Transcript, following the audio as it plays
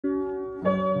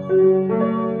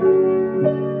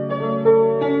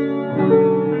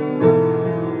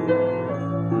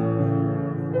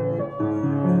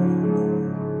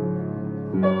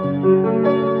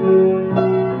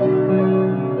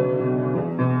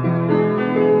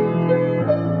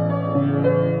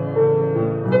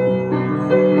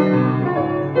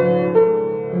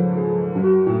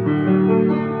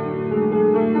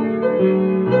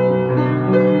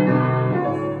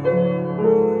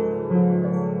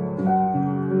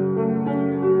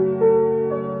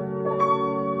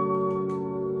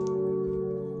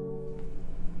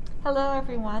Hello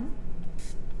everyone.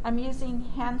 I'm using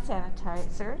hand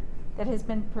sanitizer that has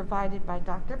been provided by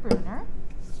Dr. Bruner.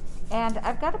 And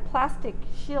I've got a plastic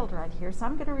shield right here, so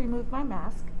I'm going to remove my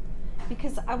mask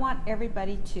because I want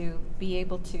everybody to be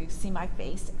able to see my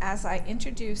face as I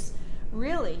introduce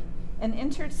really an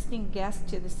interesting guest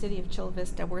to the city of Chula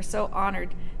Vista. We're so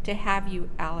honored to have you,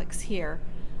 Alex, here.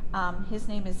 His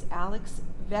name is Alex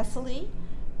Vesely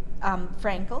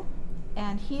Frankl,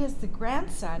 and he is the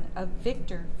grandson of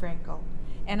Viktor Frankl.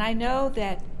 And I know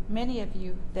that many of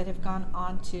you that have gone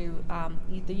on to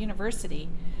the university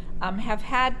have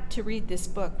had to read this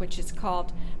book, which is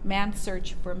called Man's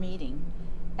Search for Meaning.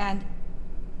 And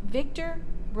Viktor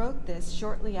wrote this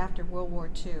shortly after World War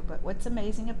II, but what's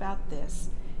amazing about this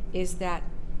is that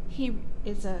he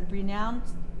is a renowned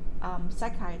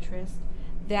psychiatrist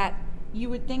that you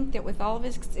would think that with all of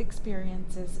his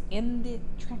experiences in the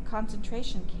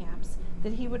concentration camps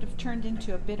that he would have turned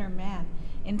into a bitter man.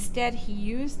 Instead, he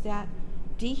used that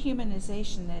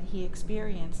dehumanization that he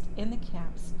experienced in the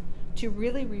camps to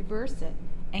really reverse it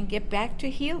and get back to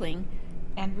healing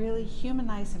and really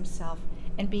humanize himself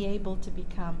and be able to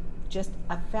become just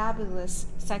a fabulous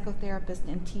psychotherapist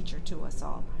and teacher to us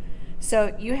all.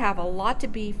 So you have a lot to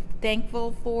be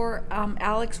thankful for,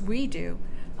 Alex. We do,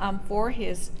 for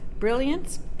his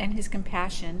brilliance and his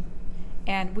compassion.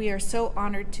 And we are so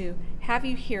honored to have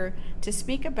you here to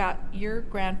speak about your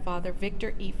grandfather,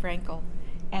 Viktor E. Frankl,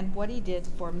 and what he did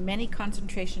for many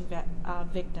concentration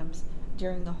victims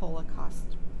during the Holocaust.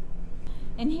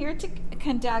 And here to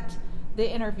conduct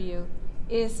the interview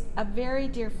is a very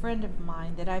dear friend of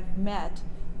mine that I've met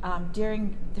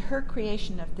during her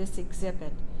creation of this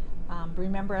exhibit,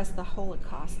 Remember Us the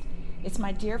Holocaust. It's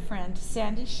my dear friend,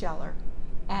 Sandy Scheller,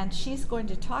 and she's going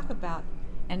to talk about,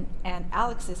 and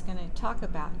Alex is going to talk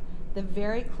about, the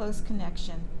very close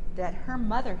connection that her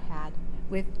mother had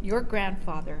with your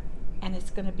grandfather, and it's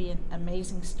going to be an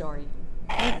amazing story.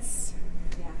 Yes.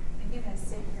 Yeah, I'm going to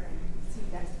sit here and see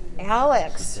that.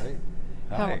 Alex, Great.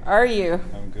 how Hi. are you?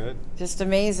 I'm good. Just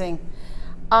amazing.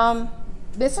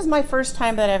 This is my first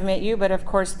time that I've met you, but of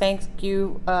course, thank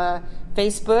you,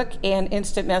 Facebook and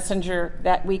Instant Messenger,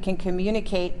 that we can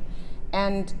communicate.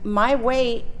 And my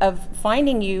way of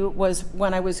finding you was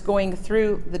when I was going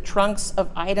through the trunks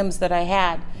of items that I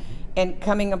had and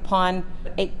coming upon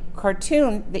a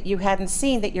cartoon that you hadn't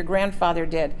seen that your grandfather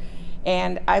did.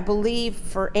 And I believe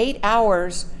for 8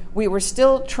 hours, we were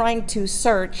still trying to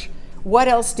search, what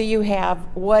else do you have?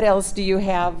 What else do you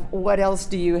have? What else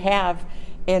do you have?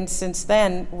 And since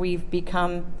then, we've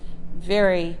become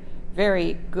very,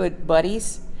 very good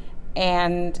buddies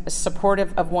and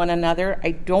supportive of one another.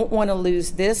 I don't want to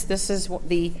lose this. This is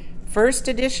the first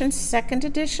edition, second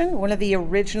edition, one of the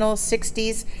original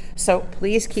 60s. So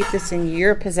please keep this in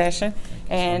your possession.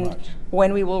 And so much.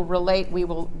 When we will relate, we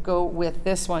will go with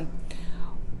this one.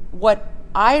 What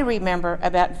I remember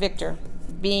about Viktor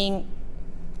being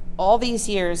all these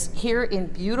years here in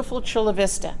beautiful Chula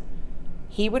Vista,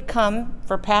 he would come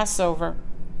for Passover,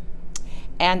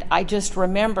 and I just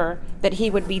remember that he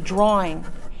would be drawing.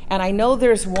 And I know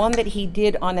there's one that he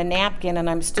did on a napkin, and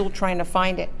I'm still trying to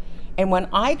find it. And when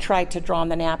I tried to draw on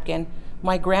the napkin,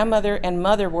 my grandmother and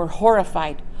mother were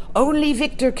horrified. Only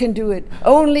Viktor can do it.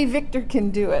 Only Viktor can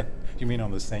do it. You mean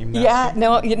on the same napkin? Yeah,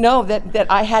 no, you know that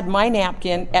I had my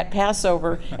napkin at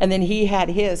Passover, and then he had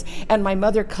his, and my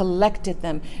mother collected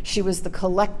them. She was the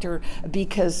collector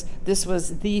because this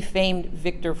was the famed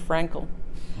Viktor Frankl.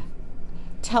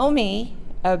 Tell me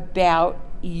about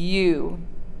you,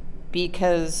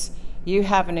 because you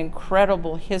have an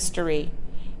incredible history,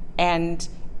 and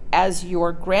as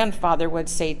your grandfather would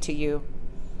say to you,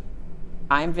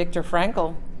 I'm Viktor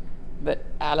Frankl, but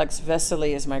Alex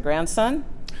Vesely is my grandson,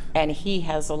 and he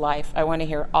has a life. I want to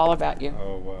hear all about you.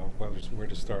 Oh, well, where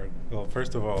to start? Well,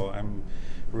 first of all, I'm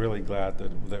really glad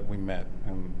that we met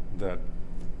and that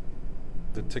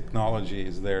the technology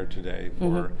is there today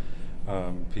for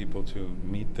people to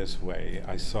meet this way.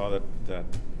 I saw that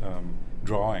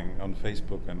drawing on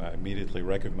Facebook, and I immediately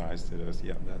recognized it as,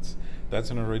 yeah, that's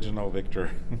an original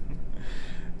Viktor.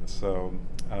 So,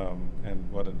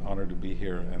 and what an honor to be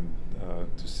here and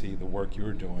to see the work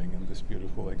you're doing in this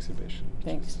beautiful exhibition.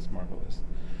 Thanks. This is marvelous.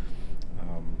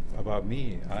 About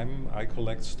me, I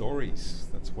collect stories.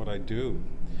 That's what I do.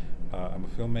 I'm a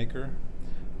filmmaker.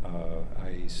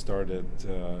 I started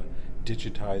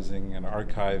digitizing and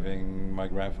archiving my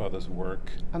grandfather's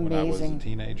work when I was a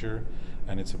teenager,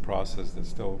 and it's a process that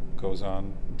still goes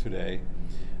on today.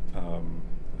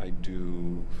 I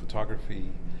do photography.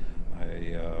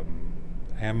 I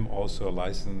am also a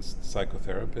licensed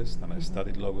psychotherapist, and I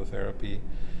studied logotherapy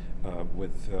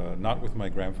not with my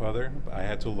grandfather. I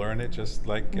had to learn it just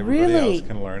like everybody else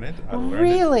can learn it. I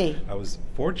learned it. I was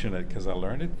fortunate because I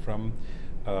learned it from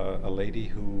a lady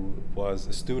who was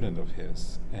a student of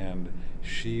his, and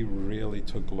she really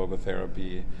took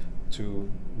logotherapy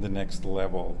to the next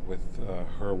level with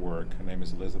her work. Her name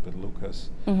is Elizabeth Lucas,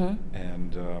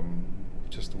 and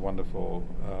just a wonderful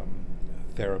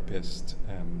therapist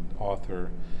and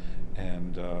author,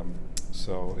 and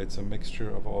so it's a mixture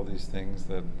of all these things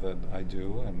that I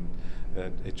do, and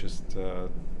that it just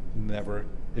never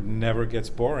gets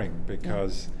boring,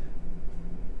 because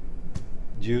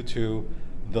due to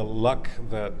the luck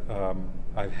that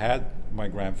I've had my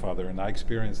grandfather, and I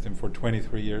experienced him for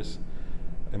 23 years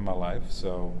in my life,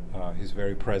 so he's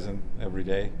very present every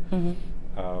day.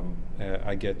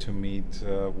 I get to meet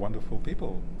wonderful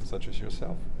people such as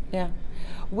yourself. Yeah.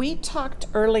 We talked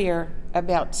earlier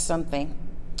about something,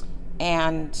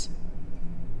 and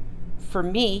for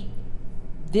me,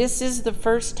 this is the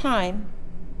first time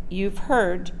you've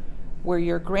heard where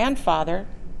your grandfather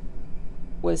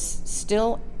was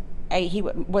still, he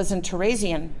was in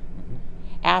Theresian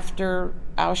after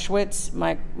Auschwitz,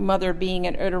 my mother being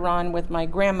in Uteron with my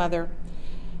grandmother.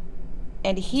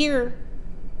 And here,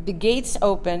 the gates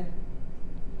open,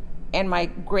 and my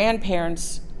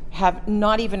grandparents have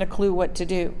not even a clue what to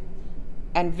do.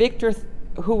 And Victor,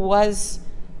 who was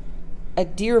a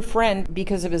dear friend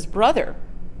because of his brother,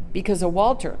 because of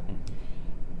Walter,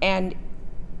 and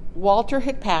Walter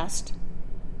had passed,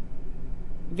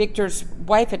 Victor's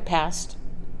wife had passed.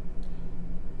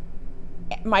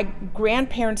 My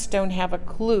grandparents don't have a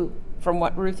clue from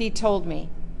what Ruthie told me.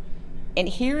 And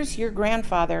here's your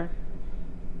grandfather,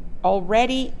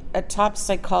 already a top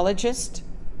psychologist,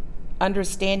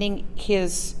 understanding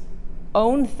his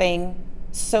own thing,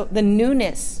 so the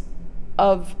newness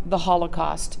of the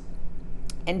Holocaust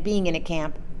and being in a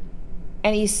camp,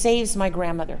 and he saves my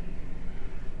grandmother.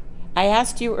 I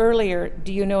asked you earlier,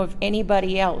 do you know of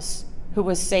anybody else who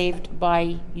was saved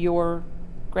by your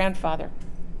grandfather?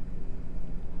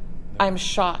 I'm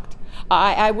shocked.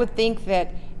 I would think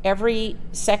that every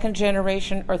second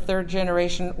generation or third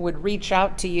generation would reach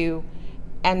out to you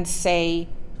and say,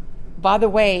 by the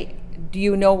way, do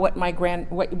you know what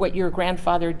what your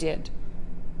grandfather did?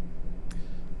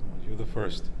 You're the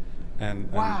first.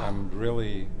 And wow. I'm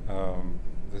really,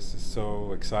 this is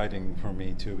so exciting for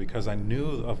me too, because I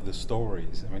knew of the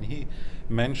stories. I mean, he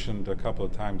mentioned a couple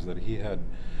of times that he had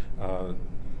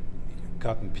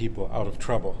gotten people out of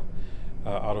trouble,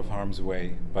 out of harm's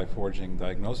way by forging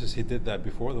diagnosis. He did that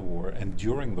before the war and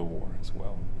during the war as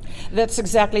well. That's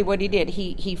exactly what he did.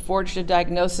 He forged a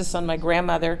diagnosis on my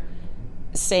grandmother,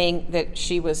 saying that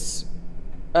she was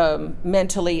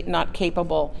mentally not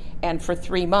capable, and for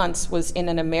 3 months was in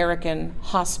an American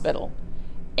hospital,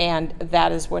 and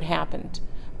that is what happened.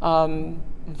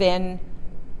 Then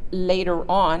later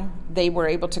on, they were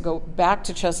able to go back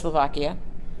to Czechoslovakia.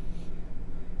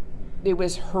 It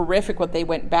was horrific what they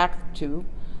went back to.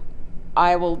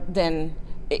 I will then,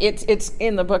 it's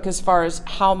in the book as far as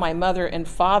how my mother and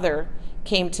father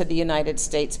came to the United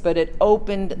States, but it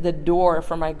opened the door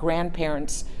for my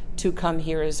grandparents to come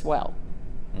here as well.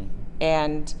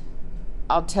 And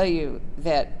I'll tell you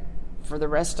that for the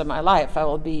rest of my life, I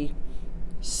will be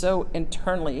so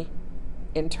internally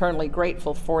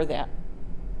grateful for that.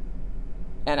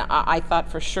 And I thought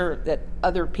for sure that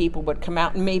other people would come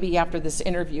out, and maybe after this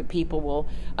interview, people will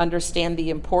understand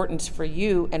the importance for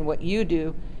you and what you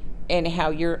do, and how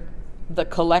you're the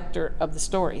collector of the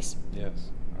stories.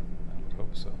 Yes, I would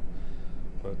hope so.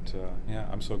 But yeah,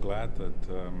 I'm so glad that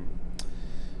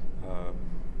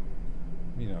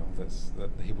you know, that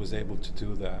he was able to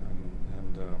do that,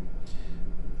 and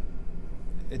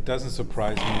it doesn't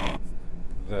surprise me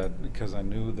that, because I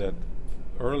knew that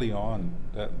early on,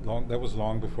 that was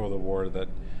long before the war, that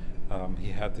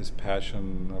he had this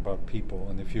passion about people.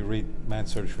 And if you read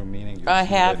Man's Search for Meaning, you I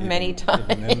see have that many times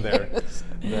even in there,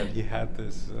 that he had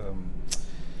this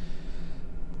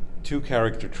two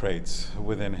character traits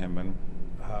within him, and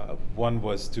one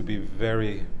was to be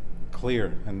very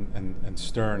clear and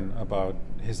stern about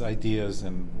his ideas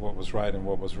and what was right and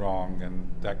what was wrong, and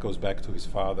that goes back to his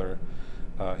father,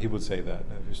 he would say that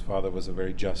his father was a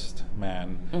very just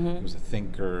man. He was a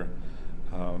thinker,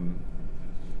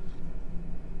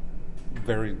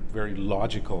 very, very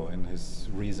logical in his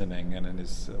reasoning, and in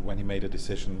his when he made a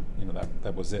decision,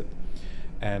 that was it.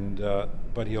 And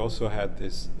but he also had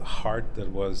this heart that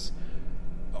was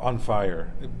on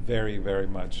fire, very, very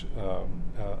much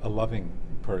a loving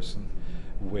person,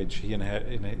 which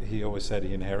he always said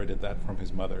he inherited that from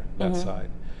his mother, that side.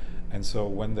 And so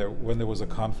when there was a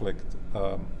conflict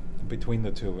between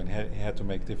the two, and he had to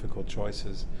make difficult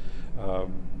choices,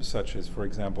 such as, for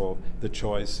example, the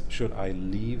choice: should I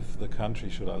leave the country?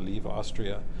 Should I leave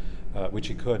Austria? Which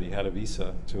he could. He had a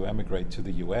visa to emigrate to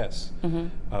the U.S.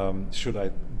 Should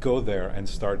I go there and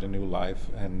start a new life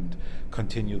and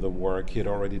continue the work? He had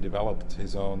already developed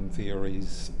his own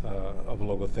theories of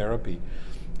logotherapy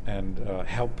and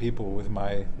help people with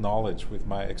my knowledge, with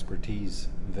my expertise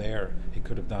there. He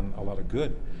could have done a lot of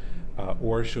good.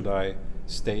 Or should I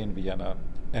stay in Vienna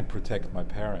and protect my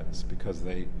parents because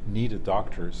they needed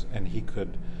doctors, and he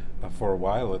could, for a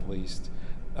while at least,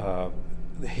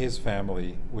 his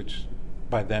family, which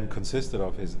by then consisted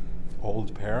of his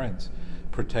old parents,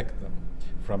 protect them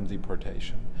from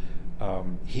deportation.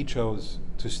 He chose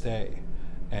to stay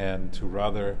and to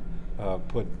rather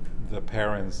put the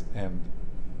parents and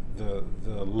the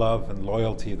love and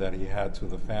loyalty that he had to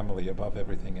the family above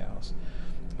everything else.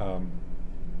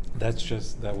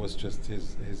 That was just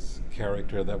his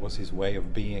character. That was his way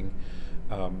of being,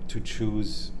 to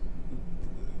choose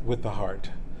with the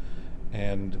heart.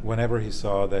 And whenever he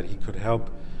saw that he could help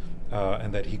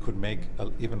and that he could make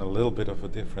even a little bit of a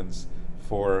difference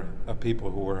for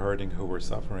people who were hurting, who were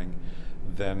suffering,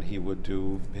 then he would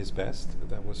do his best.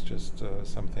 That was just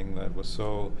something that was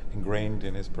so ingrained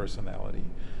in his personality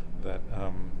that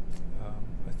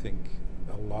I think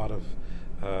a lot of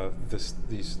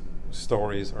these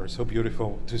stories are so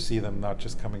beautiful to see them not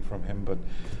just coming from him, but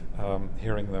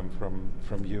hearing them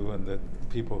from you and the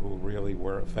people who really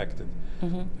were affected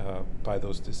by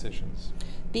those decisions.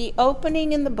 The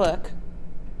opening in the book,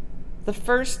 the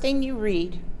first thing you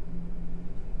read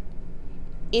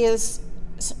is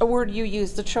a word you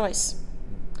use, the choice.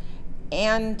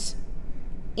 And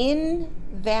in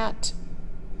that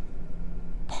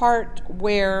part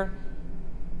where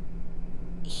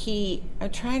I'm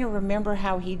trying to remember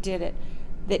how he did it,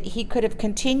 that he could have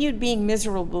continued being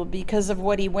miserable because of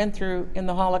what he went through in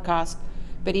the Holocaust,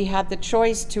 but he had the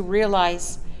choice to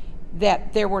realize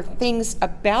that there were things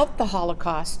about the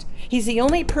Holocaust. He's the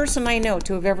only person I know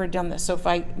to have ever done this. So if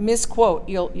I misquote,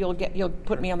 you'll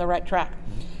put me on the right track.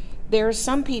 There are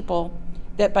some people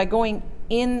that by going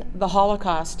in the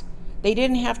Holocaust, they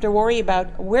didn't have to worry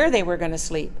about where they were going to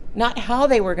sleep, not how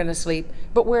they were going to sleep,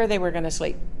 but where they were going to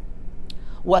sleep,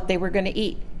 what they were going to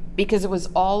eat, because it was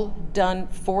all done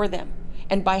for them.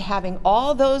 And by having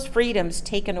all those freedoms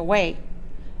taken away,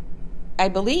 I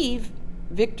believe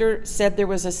Victor said there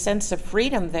was a sense of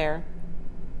freedom there,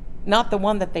 not the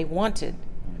one that they wanted,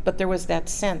 but there was that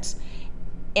sense.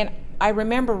 And I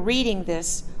remember reading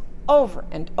this over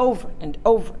and over and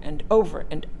over and over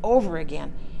and over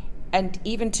again, and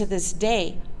even to this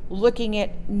day, looking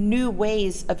at new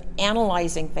ways of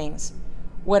analyzing things.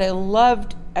 What I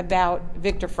loved about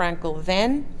Viktor Frankl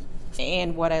then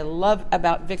and what I love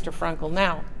about Viktor Frankl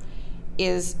now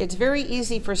is it's very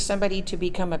easy for somebody to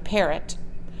become a parrot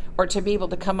or to be able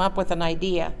to come up with an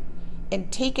idea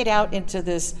and take it out into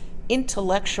this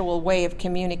intellectual way of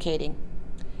communicating.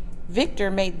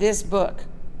 Victor made this book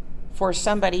for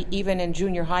somebody even in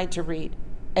junior high to read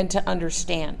and to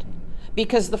understand,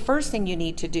 because the first thing you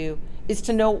need to do is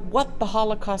to know what the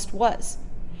Holocaust was,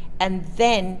 and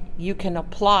then you can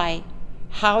apply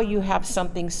how you have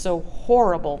something so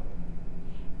horrible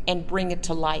and bring it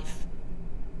to life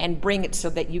and bring it so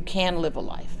that you can live a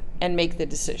life and make the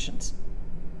decisions.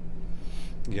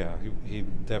 Yeah, he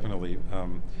definitely,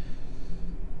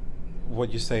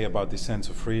 what you say about the sense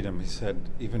of freedom, he said,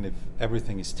 even if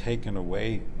everything is taken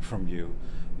away from you,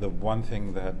 the one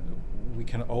thing that we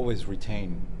can always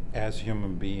retain as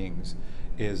human beings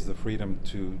is the freedom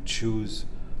to choose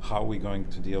how we're going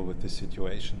to deal with this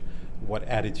situation. What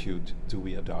attitude do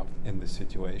we adopt in this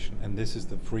situation? And this is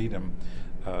the freedom,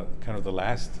 kind of the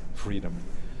last freedom,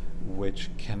 which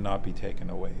cannot be taken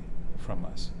away from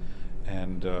us.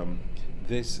 And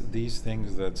these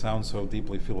things that sound so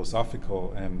deeply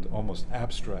philosophical and almost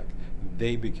abstract,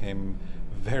 they became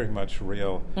very much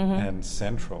real and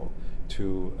central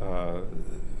to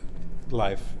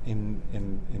life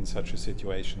in such a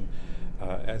situation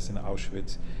as in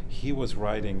Auschwitz. He was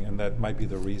writing, and that might be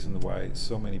the reason why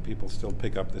so many people still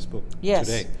pick up this book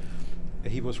today.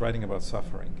 He was writing about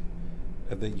suffering.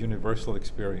 the universal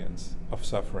experience of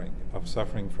suffering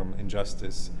from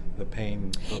injustice, the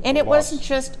pain, And the it loss. wasn't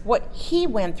just what he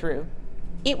went through.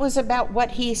 It was about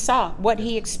what he saw, what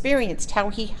he experienced, how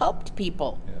he helped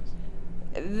people.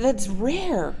 Yes. That's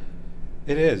rare.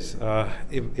 It is.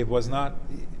 It was not.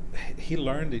 He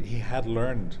learned it. He had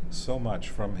learned so much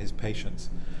from his patients.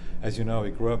 As you know,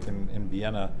 he grew up in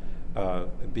Vienna,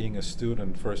 being a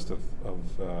student first of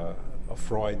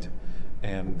Freud,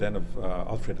 and then of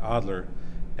Alfred Adler,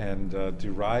 and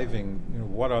deriving,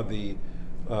 what are the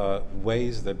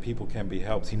ways that people can be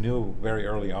helped. He knew very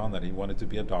early on that he wanted to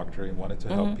be a doctor. He wanted to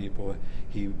help people.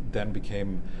 He then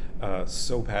became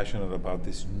so passionate about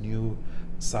this new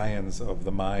science of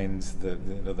the mind,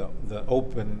 the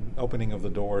opening of the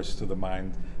doors to the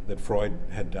mind that Freud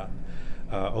had done.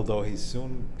 Although he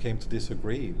soon came to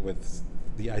disagree with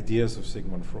the ideas of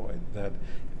Sigmund Freud, that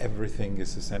everything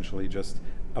is essentially just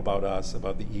about us,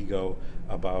 about the ego,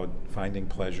 about finding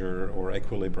pleasure or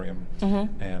equilibrium.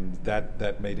 And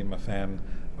that made him a fan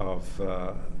of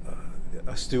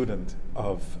a student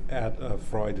of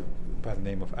Freud by the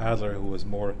name of Adler, who was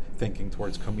more thinking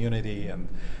towards community and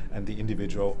the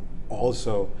individual,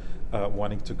 also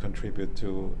wanting to contribute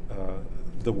to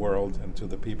the world and to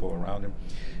the people around him.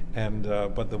 And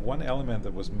but the one element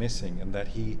that was missing, and that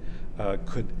he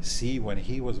could see when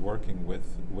he was working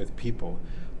with people,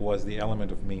 was the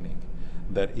element of meaning.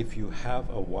 That if you have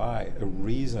a why, a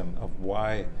reason of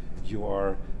why you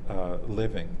are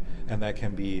living, and that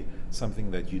can be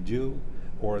something that you do,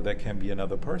 or that can be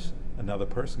another person. Another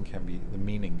person can be the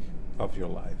meaning of your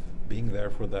life, being there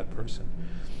for that person.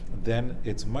 Then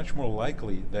it's much more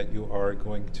likely that you are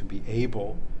going to be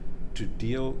able to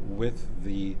deal with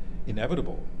the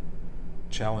inevitable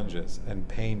challenges and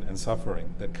pain and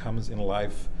suffering that comes in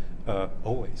life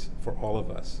always, for all of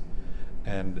us.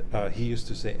 And he used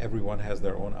to say everyone has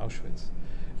their own Auschwitz,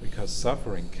 because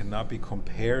suffering cannot be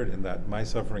compared in that my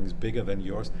suffering is bigger than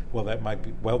yours. Well, that might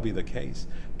well be the case,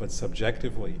 but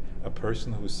subjectively, a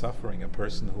person who's suffering, a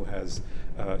person who has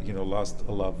lost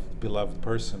a beloved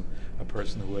person, a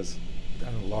person who has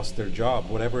lost their job,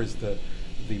 whatever is the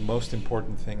most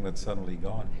important thing that's suddenly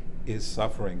gone, is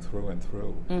suffering through and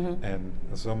through. And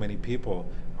so many people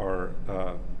are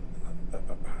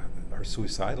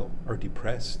suicidal, are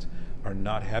depressed, are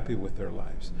not happy with their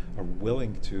lives, are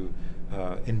willing to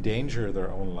endanger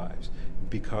their own lives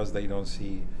because they don't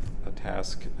see a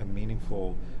task, a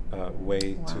meaningful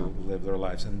way to live their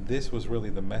lives. And this was really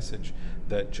the message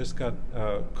that just got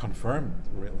confirmed,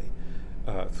 really,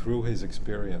 through his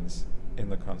experience in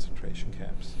the concentration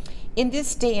camps. In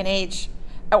this day and age,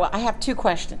 I have two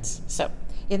questions. So,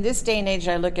 in this day and age,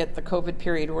 I look at the COVID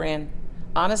period we're in.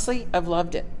 Honestly, I've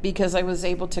loved it because I was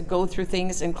able to go through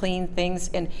things and clean things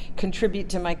and contribute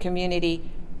to my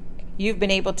community. You've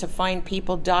been able to find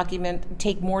people, document,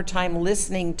 take more time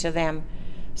listening to them.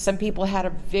 Some people had a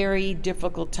very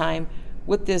difficult time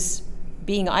with this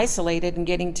being isolated and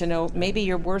getting to know maybe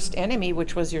your worst enemy,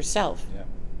 which was yourself. Yeah,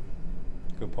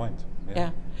 good point.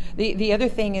 Yeah. The other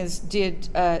thing is, do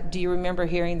you remember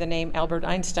hearing the name Albert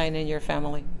Einstein in your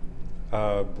family?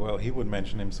 Well, he would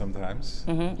mention him sometimes.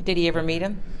 Did he ever meet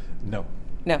him? No.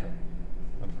 No.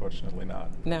 Unfortunately not.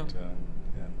 No. But,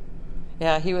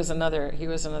 yeah, he was another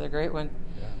great one.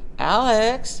 yeah.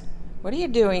 Alex, what are you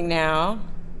doing now?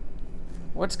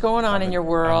 What's going on in your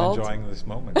world? I'm enjoying this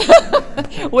moment.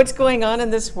 What's going on in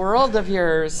this world of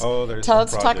yours? Oh, there's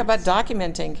Let's some talk about projects.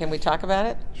 documenting. Can we talk about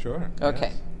it? Sure.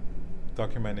 Okay. Yes.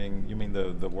 Documenting, you mean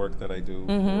the work that I do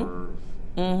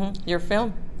for Your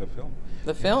film. the film?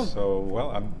 The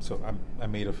film. I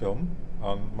made a film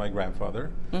on my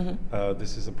grandfather.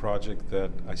 This is a project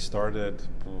that I started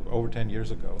over 10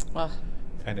 years ago.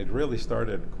 And it really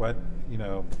started quite,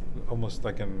 almost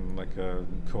like a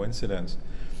coincidence.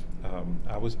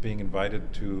 I was being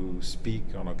invited to speak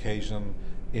on occasion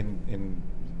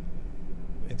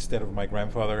instead of my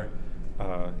grandfather.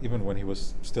 Even when he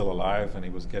was still alive and he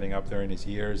was getting up there in his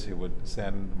years, he would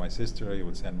send my sister, he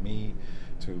would send me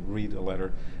to read a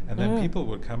letter, and then people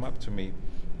would come up to me.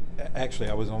 Actually,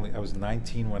 I was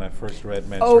 19 when I first read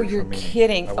Man's Oh, Search for you're Meaning.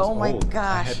 kidding. I was Oh my old.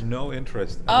 gosh. I had no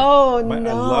interest. No. I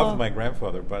loved my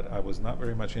grandfather, but I was not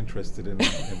very much interested in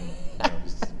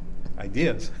his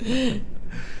ideas.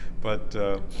 But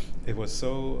it was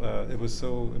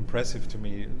so impressive to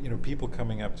me. People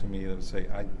coming up to me and say,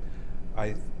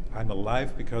 I'm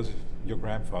alive because of your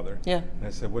grandfather. Yeah. And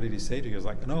I said, what did he say to you? He was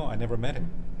like, no, I never met him.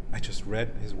 I just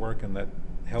read his work, and that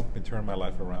helped me turn my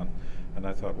life around. And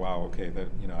I thought, wow, okay, that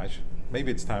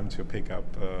maybe it's time to pick up,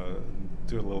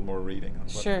 do a little more reading on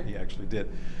what he actually did.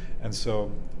 And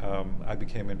so I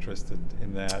became interested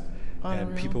in that.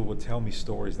 And people would tell me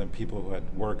stories, then people who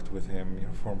had worked with him,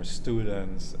 former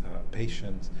students,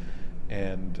 patients,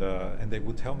 and they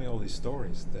would tell me all these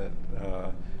stories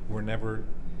that were never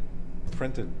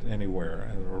printed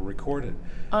anywhere or recorded.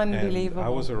 Unbelievable. And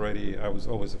I was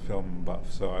always a film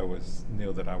buff, so I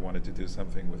knew that I wanted to do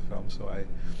something with film. So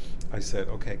I said,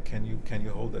 okay, can you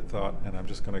hold that thought? And I'm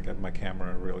just going to get my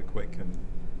camera really quick, and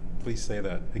please say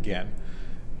that again.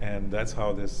 And that's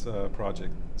how this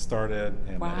project started,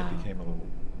 and then it became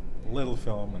a little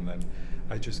film, and then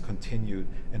I just continued.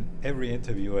 And every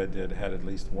interview I did had at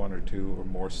least one or two or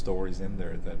more stories in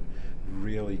there that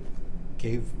really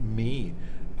gave me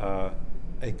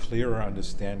a clearer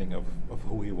understanding of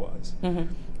who he was.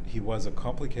 Mm-hmm. He was a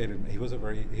complicated. He was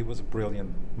a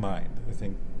brilliant mind. I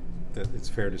think that it's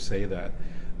fair to say that.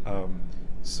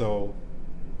 So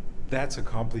that's a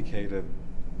complicated,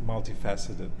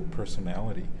 multifaceted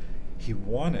personality. He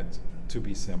wanted to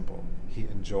be simple. He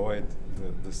enjoyed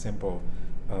the simple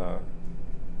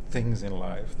things in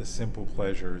life, the simple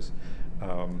pleasures.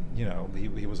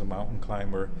 He was a mountain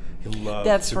climber. He loved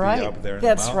to be up there in the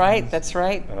mountains. That's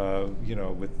right.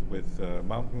 With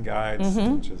mountain guides,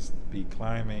 and just be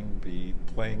climbing, be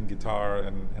playing guitar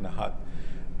in a hut.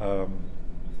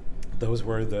 Those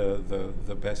were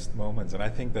the best moments, and I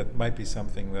think that might be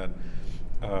something that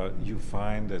you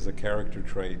find as a character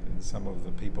trait in some of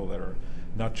the people that are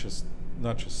not just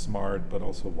smart but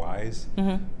also wise.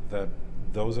 That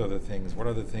those are the things. What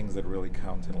are the things that really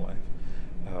count in life?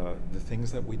 The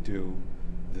things that we do,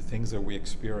 the things that we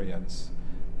experience,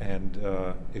 and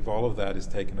if all of that is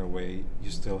taken away,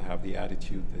 you still have the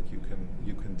attitude that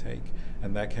you can take,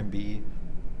 and that can be,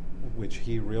 which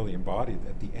he really embodied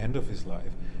at the end of his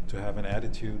life, to have an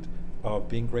attitude of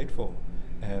being grateful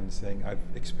and saying, I've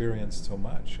experienced so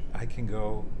much, I can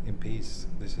go in peace.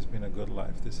 This has been a good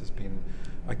life.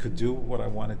 I could do what I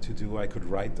wanted to do. I could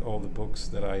write all the books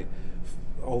that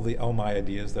all my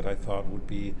ideas that I thought would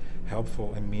be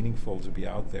helpful and meaningful to be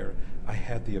out there. I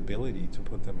had the ability to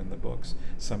put them in the books,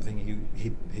 something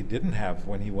he didn't have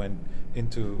when he went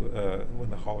into when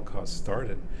the Holocaust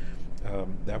started.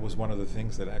 That was one of the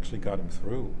things that actually got him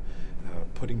through,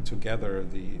 putting together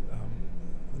the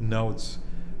notes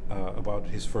about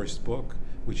his first book,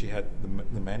 which he had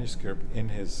the manuscript in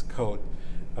his coat,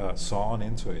 sawn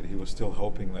into it. He was still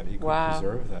hoping that he could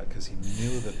preserve that, because he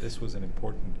knew that this was an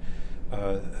important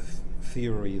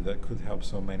theory that could help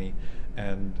so many.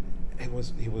 And he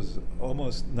was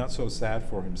almost not so sad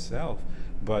for himself,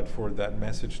 but for that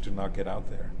message to not get out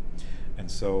there. And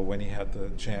so when he had the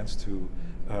chance to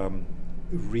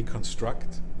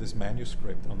reconstruct this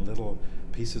manuscript on little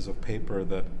pieces of paper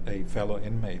that a fellow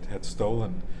inmate had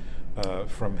stolen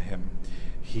from him,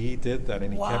 he did that,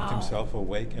 and he kept himself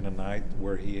awake in a night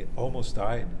where he almost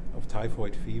died of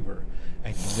typhoid fever.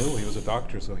 And he knew, he was a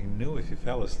doctor, so he knew if he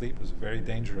fell asleep it was very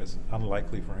dangerous,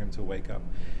 unlikely for him to wake up.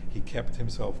 He kept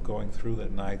himself going through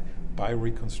that night by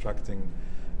reconstructing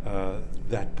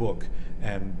that book.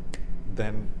 And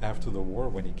then after the war,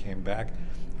 when he came back,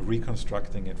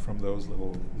 reconstructing it from those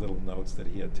little notes that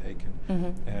he had taken.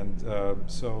 And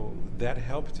so that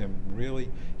helped him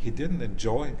really. He didn't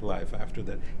enjoy life after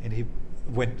that, and he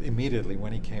went immediately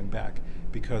when he came back,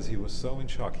 because he was so in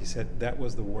shock. He said that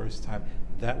was the worst time.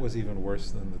 That was even worse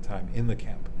than the time in the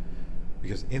camp,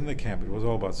 because in the camp it was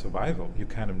all about survival. You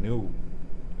kind of knew,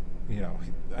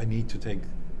 I need to take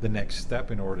the next step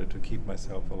in order to keep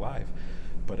myself alive.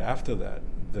 But after that,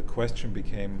 the question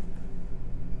became,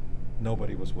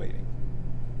 nobody was waiting.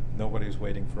 Nobody was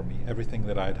waiting for me. Everything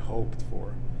that I'd hoped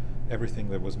for,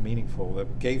 everything that was meaningful,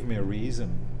 that gave me a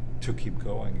reason to keep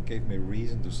going, it gave me a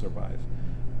reason to survive,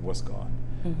 was gone.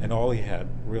 And all he had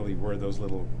really were those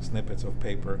little snippets of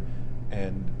paper.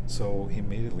 And so he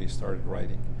immediately started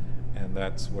writing, and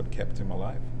that's what kept him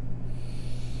alive.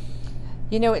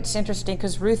 It's interesting,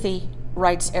 because Ruthie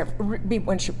writes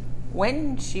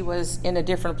when she was in a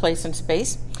different place in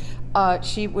space.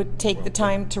 She would take the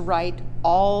time to write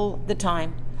all the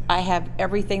time. I have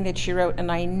everything that she wrote,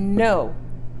 and I know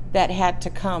that had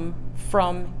to come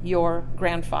from your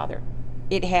grandfather.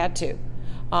 It had to.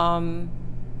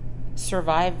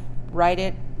 Survive, write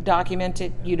it, document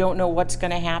it. You don't know what's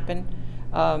going to happen.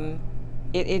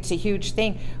 It's a huge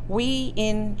thing. We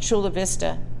in Chula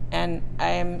Vista, and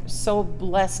I am so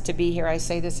blessed to be here, I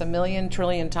say this a million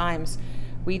trillion times,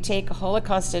 we take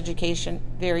Holocaust education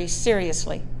very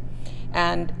seriously.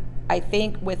 And I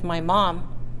think with my mom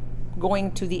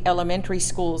going to the elementary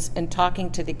schools and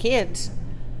talking to the kids,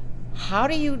 how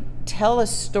do you tell a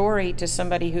story to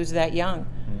somebody who's that young?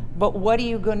 But what are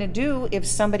you going to do if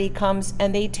somebody comes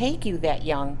and they take you that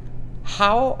young?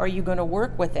 How are you going to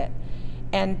work with it?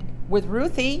 And with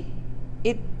Ruthie,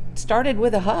 it started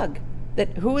with a hug.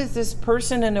 That who is this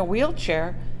person in a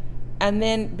wheelchair? And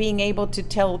then being able to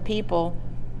tell people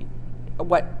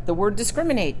what the word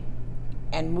discriminate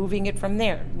and moving it from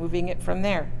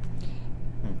there.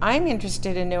 I'm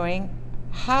interested in knowing,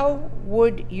 how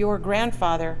would your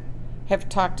grandfather have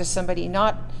talked to somebody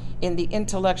not in the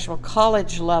intellectual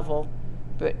college level,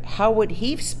 but how would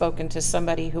he have spoken to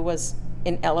somebody who was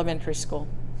in elementary school?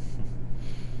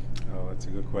 Oh, that's a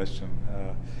good question.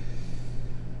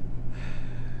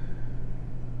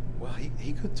 Well,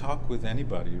 he could talk with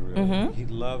anybody, really. Mm-hmm. He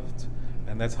loved,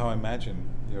 and that's how I imagine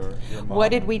your mom. What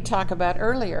did we talk about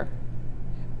earlier?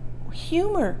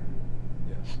 Humor.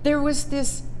 Yes. There was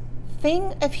this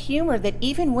thing of humor that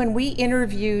even when we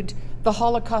interviewed the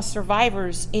Holocaust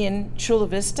survivors in Chula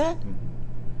Vista,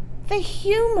 the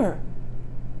humor.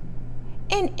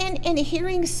 And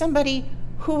hearing somebody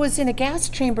who was in a gas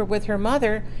chamber with her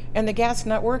mother and the gas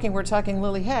not working, we're talking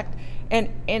Lily Hecht, and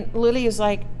Lily is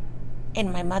like,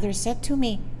 and my mother said to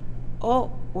me,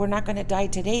 oh, we're not going to die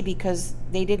today because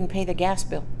they didn't pay the gas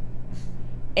bill.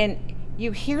 And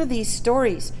you hear these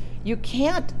stories. You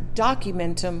can't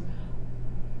document them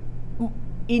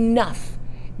enough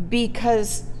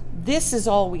because this is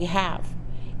all we have.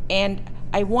 And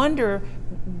I wonder,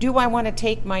 do I want to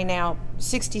take my now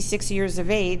 66 years of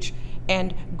age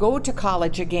and go to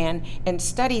college again and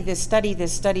study this?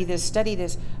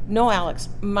 No, Alex,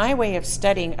 my way of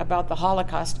studying about the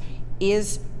Holocaust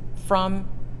is from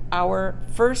our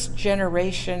first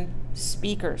generation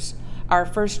speakers, our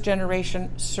first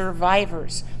generation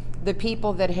survivors, the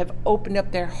people that have opened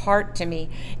up their heart to me.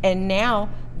 And now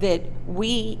that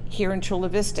we here in Chula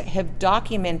Vista have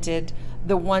documented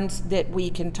the ones that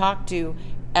we can talk to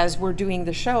as we're doing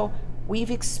the show, we've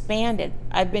expanded.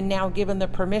 I've been now given the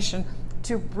permission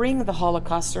to bring the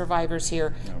Holocaust survivors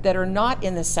here that are not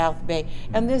in the South Bay.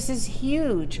 And this is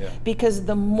huge because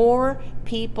the more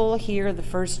people hear the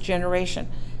first generation,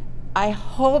 I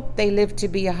hope they live to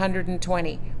be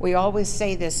 120. We always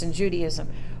say this in Judaism.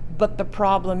 But the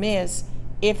problem is,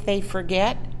 if they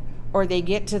forget or they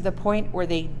get to the point where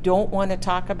they don't want to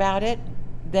talk about it,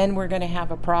 then we're going to have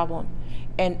a problem.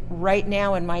 And right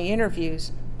now in my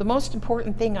interviews, the most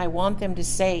important thing I want them to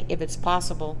say, if it's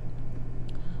possible,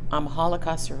 I'm a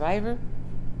Holocaust survivor,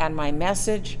 and my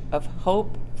message of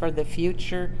hope for the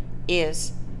future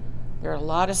is, there are a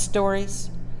lot of stories,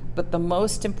 but the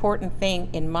most important thing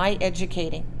in my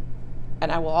educating,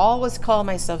 and I will always call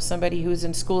myself somebody who's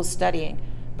in school studying,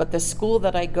 but the school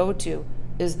that I go to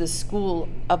is the school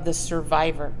of the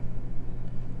survivor.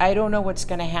 I don't know what's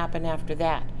going to happen after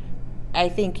that. I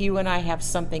think you and I have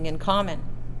something in common.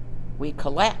 We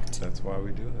collect. That's why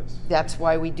we do this. That's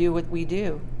why we do what we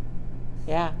do.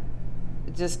 Yeah,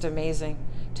 just amazing.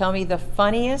 Tell me the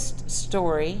funniest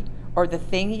story or the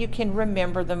thing you can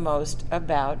remember the most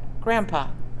about Grandpa.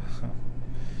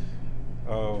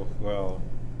 Oh, well,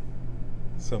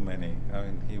 so many. I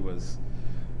mean, he was,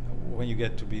 when you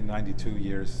get to be 92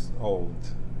 years old,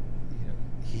 you know,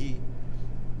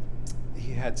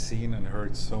 he had seen and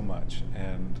heard so much,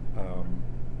 and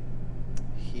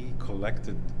he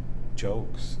collected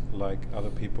jokes like other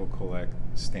people collect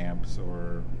stamps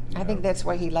or... I think that's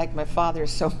why he liked my father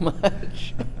so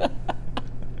much.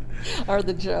 Are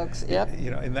the jokes, yep.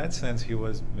 You know, in that sense, he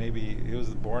was a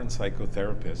born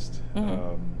psychotherapist,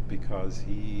 because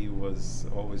he was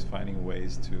always finding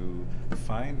ways to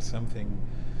find something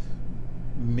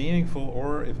meaningful,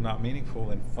 or if not meaningful,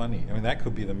 and funny. I mean, that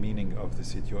could be the meaning of the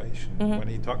situation. When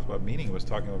he talked about meaning, he was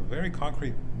talking about a very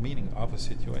concrete meaning of a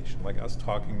situation, like us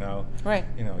talking now, right?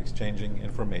 You know, exchanging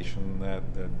information that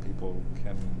people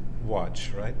can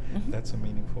watch, right? That's a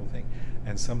meaningful thing.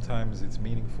 And sometimes it's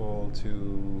meaningful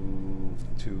to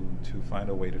find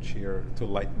a way to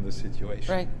lighten the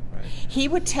situation. Right. He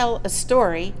would tell a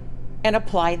story and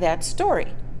apply that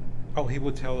story. Oh, he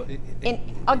would tell. And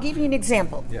I'll give you an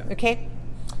example. Yeah. Okay.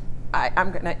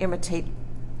 I'm going to imitate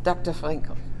Dr.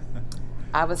 Frankl.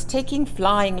 I was taking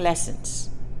flying lessons,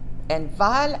 and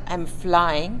while I'm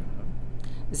flying,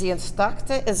 the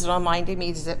instructor is reminding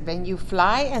me that when you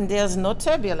fly and there's no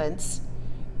turbulence,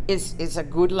 is a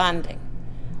good landing.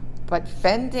 But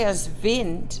when there's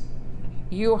wind,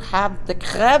 you have the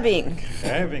crabbing.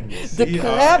 The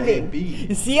crabbing.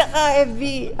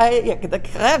 The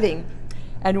crabbing.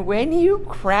 And when you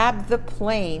crab the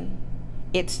plane,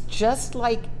 it's just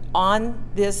like on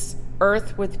this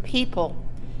earth with people.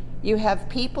 You have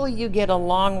people you get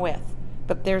along with,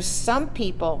 but there's some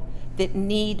people that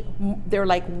they're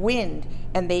like wind,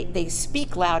 and they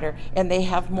speak louder and they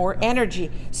have more energy.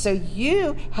 So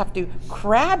you have to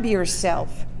crab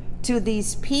yourself to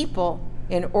these people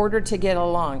in order to get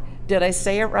along. Did I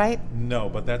say it right? No,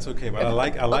 but that's okay. But I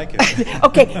like it.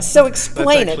 Okay, so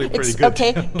explain That's actually it. pretty good.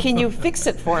 Okay, can you fix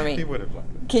it for me? He would have liked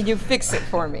it. Can you fix it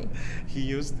for me? He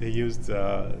used.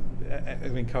 I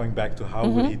mean, coming back to how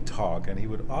would he talk, and he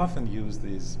would often use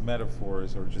these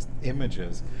metaphors or just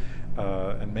images,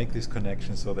 and make these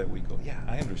connections so that we go, yeah,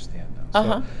 I understand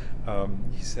now. So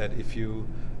he said, if you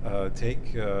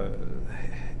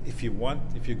if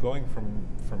you're going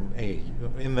from A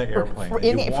in the airplane,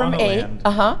 and you from want to A,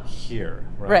 land here,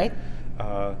 right?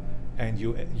 And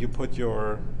you put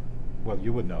your, well,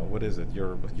 you would know, what is it?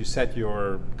 You set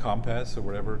your compass or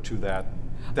whatever to that.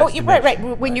 Oh, right.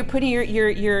 When you're putting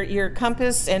your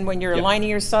compass, and when you're lining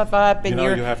yourself up, and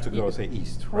you have to go say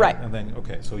east, right? And then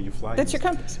so you fly. That's east,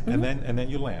 your compass. And then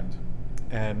you land,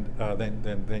 and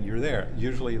then you're there.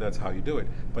 Usually that's how you do it.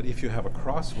 But if you have a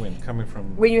crosswind coming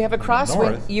from when you have a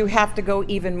crosswind, north, you have to go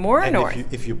even more and north.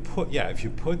 If you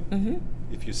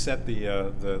set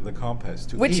the compass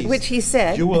to east, which he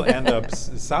said, you will end up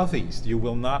southeast. You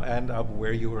will not end up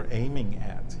where you were aiming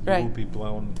at. You will be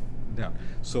blown down.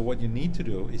 So what you need to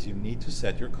do is you need to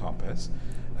set your compass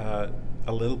a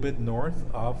little bit north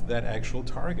of that actual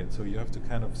target. So you have to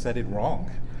kind of set it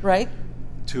wrong, right,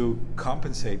 to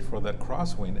compensate for that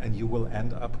crosswind, and you will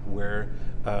end up where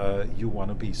you want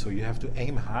to be. So you have to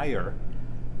aim higher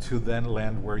to then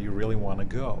land where you really want to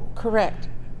go. Correct.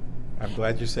 I'm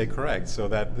glad you say correct, so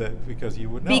that because you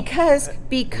would know.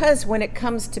 Because when it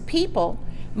comes to people,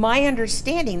 my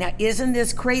understanding, now isn't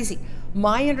this crazy?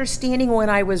 My understanding when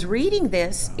I was reading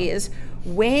this is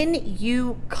when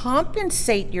you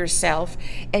compensate yourself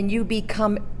and you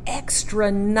become extra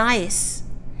nice,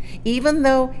 even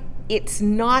though it's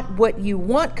not what you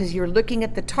want, because you're looking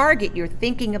at the target, you're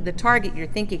thinking of the target,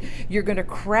 you're going to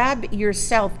crab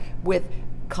yourself with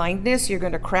kindness, you're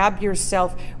going to crab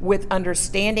yourself with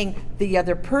understanding the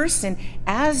other person.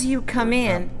 As you come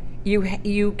in, you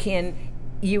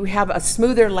have a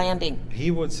smoother landing. He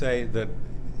would say that,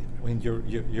 I mean,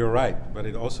 you're right, but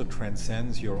it also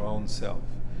transcends your own self.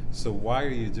 So why are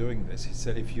you doing this? He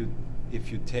said, if you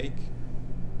take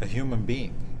a human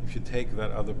being, if you take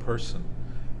that other person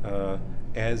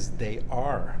as they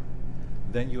are,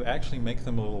 then you actually make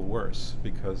them a little worse,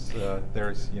 because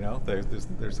there's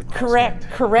a crosswind.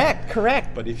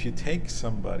 Correct. But if you take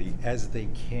somebody as they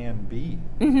can be,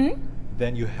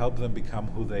 then you help them become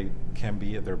who they can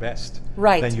be at their best.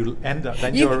 Right. Then you end up.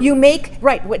 Then you make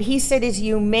right. What he said is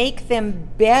you make them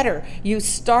better. You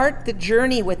start the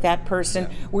journey with that person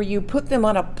where you put them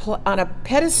on a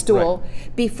pedestal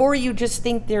before you just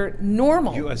think they're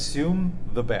normal. You assume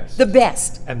the best. The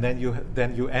best. And then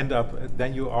you end up.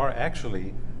 Then you are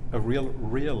actually a real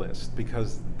realist,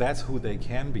 because that's who they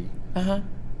can be.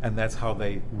 And that's how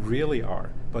they really are.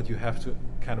 But you have to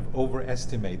kind of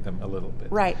overestimate them a little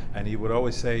bit. Right. And he would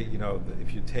always say,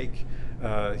 if you take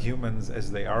humans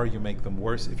as they are, you make them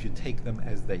worse. If you take them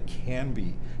as they can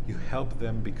be, you help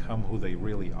them become who they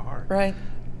really are. Right.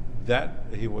 That,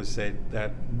 he would say,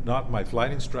 that not my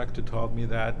flight instructor taught me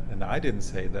that, and I didn't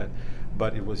say that,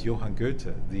 but it was Johann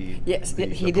Goethe, the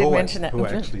he did poet, mention that. who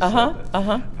actually said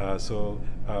that. So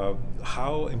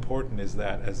how important is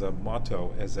that as a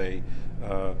motto, as a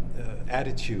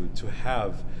attitude to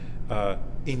have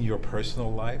in your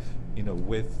personal life?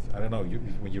 With, I don't know,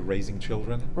 when you're raising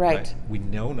children, right? We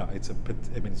know now it's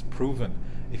proven.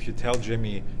 If you tell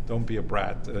Jimmy, "Don't be a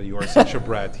brat," you are such a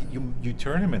brat, you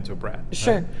turn him into a brat.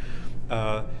 Sure.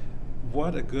 Right?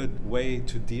 What a good way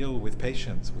to deal with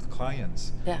patients, with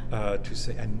clients. Yeah. To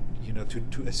say, and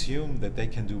to assume that they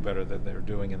can do better than they're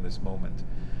doing in this moment,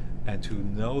 and to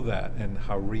know that, and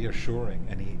how reassuring.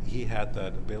 And he had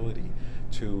that ability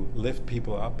to lift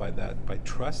people up by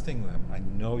trusting them. I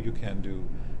know you can do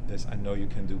this. I know you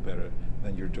can do better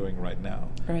than you're doing right now.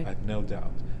 Right. I have no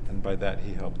doubt. And by that,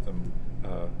 he helped them,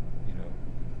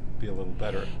 be a little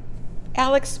better.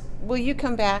 Alex, will you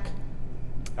come back?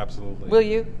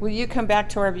 Absolutely. Will you come back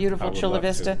to our beautiful Chula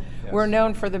Vista? Yes. We're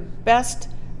known for the best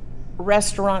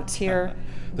restaurants here.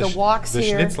 The walks the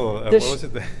here. Schnitzel. What was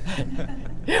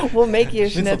it? We'll make you a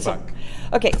schnitzel.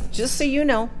 Okay, just so you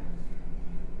know,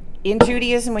 in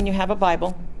Judaism, when you have a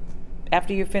Bible,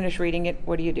 after you finish reading it,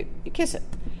 what do? You kiss it.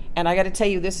 And I got to tell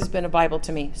you, this has been a Bible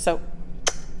to me. So,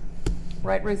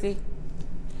 right, Ruthie?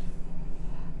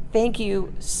 Thank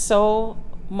you so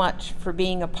much for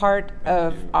being a part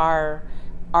of our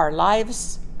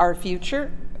lives, our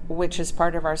future, which is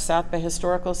part of our South Bay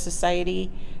Historical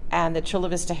Society and the Chula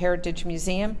Vista Heritage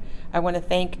Museum. I want to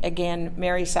thank again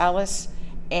Mary Salas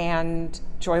and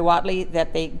Joy Watley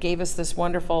that they gave us this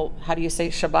wonderful, how do you say,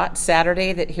 Shabbat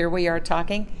Saturday, that here we are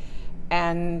talking.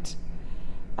 And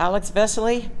Alex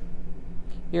Vesely,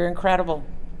 You're incredible.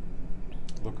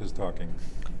 Look who's talking.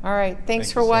 All right.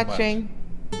 Thanks Thank for you so much. watching.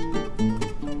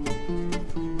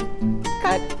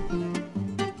 Cut.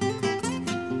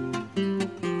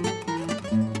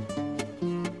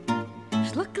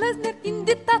 Schluckleisner in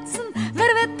die Tatzen,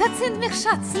 wer wird Tatzen mich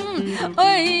schatzen?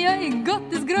 Oi, oi,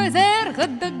 Gott ist größer, hat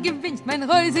doch gewünscht mein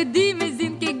Häuser, die mir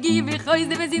sind gegeben, ich aus,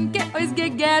 die mir sind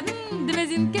ausgegeben, die mir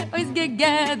sind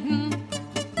ausgegeben.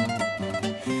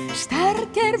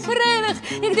 Starker freilich,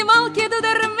 ich die Malke, du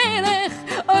der Melech.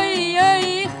 Oi,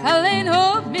 oi, ich allein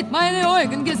hab mit meinen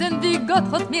Augen gesehen, wie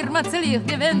Gott hat mir Matzelig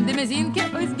gewinnt, die mir sind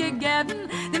ausgegeben,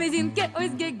 die mir sind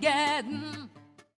ausgegeben.